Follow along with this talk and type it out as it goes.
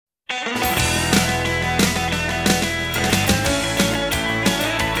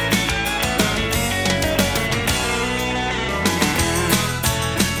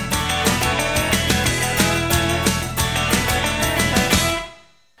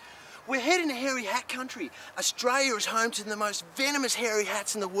heading to hairy hat country. Australia is home to the most venomous hairy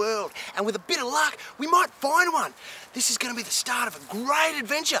hats in the world, and with a bit of luck, we might find one. This is going to be the start of a great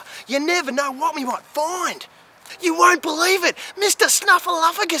adventure. You never know what we might find. You won't believe it, Mr.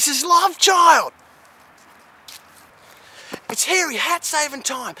 Snufaloffagus' love child. It's hairy hat saving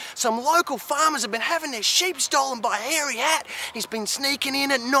time. Some local farmers have been having their sheep stolen by a hairy hat. He's been sneaking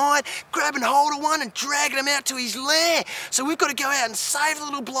in at night, grabbing hold of one and dragging him out to his lair. So we've got to go out and save the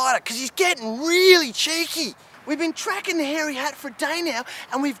little blighter because he's getting really cheeky. We've been tracking the hairy hat for a day now,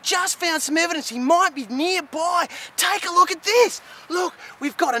 and we've just found some evidence he might be nearby. Take a look at this. Look,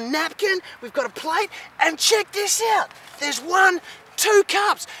 we've got a napkin, we've got a plate, and check this out. There's 1, 2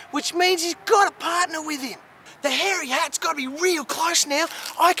 cups, which means he's got a partner with him. The hairy hat's got to be real close now.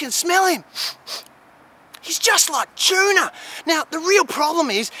 I can smell him. He's just like tuna. Now, the real problem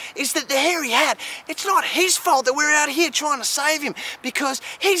is that the hairy hat, it's not his fault that we're out here trying to save him, because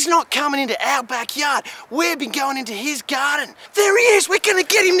he's not coming into our backyard. We've been going into his garden. There he is. We're going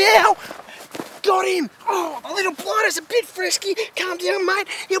to get him now. Got him. Oh, the little blighter's a bit frisky. Calm down, mate.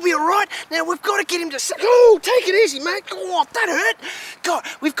 He'll be all right. Now, we've got to get him to... Oh, take it easy, mate. Oh, that hurt. God,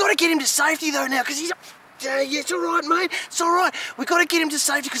 we've got to get him to safety, though, now, because he's... Yeah, it's all right, mate. It's all right. We've got to get him to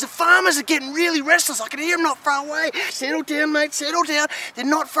safety because the farmers are getting really restless. I can hear them not far away. Settle down, mate. Settle down. They're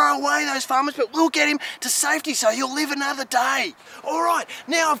not far away, those farmers, but we'll get him to safety so he'll live another day. All right,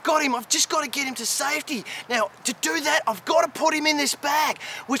 now I've got him. I've just got to get him to safety. Now, to do that, I've got to put him in this bag,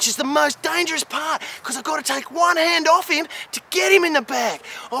 which is the most dangerous part because I've got to take one hand off him to get him in the bag.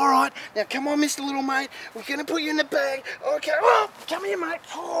 All right, now come on, Mr. Little Mate. We're going to put you in the bag. Okay, oh, come here, mate.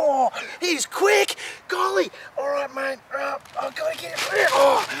 Oh, he's quick. Golly. All right, mate. I've got to get him.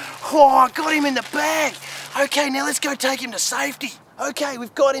 Oh, I got him in the bag. Okay, now let's go take him to safety. Okay,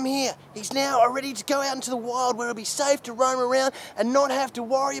 we've got him here. He's now ready to go out into the wild where it'll be safe to roam around and not have to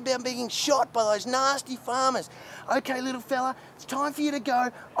worry about being shot by those nasty farmers. Okay, little fella, it's time for you to go.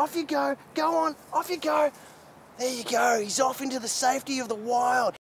 Off you go. Go on, off you go. There you go. He's off into the safety of the wild.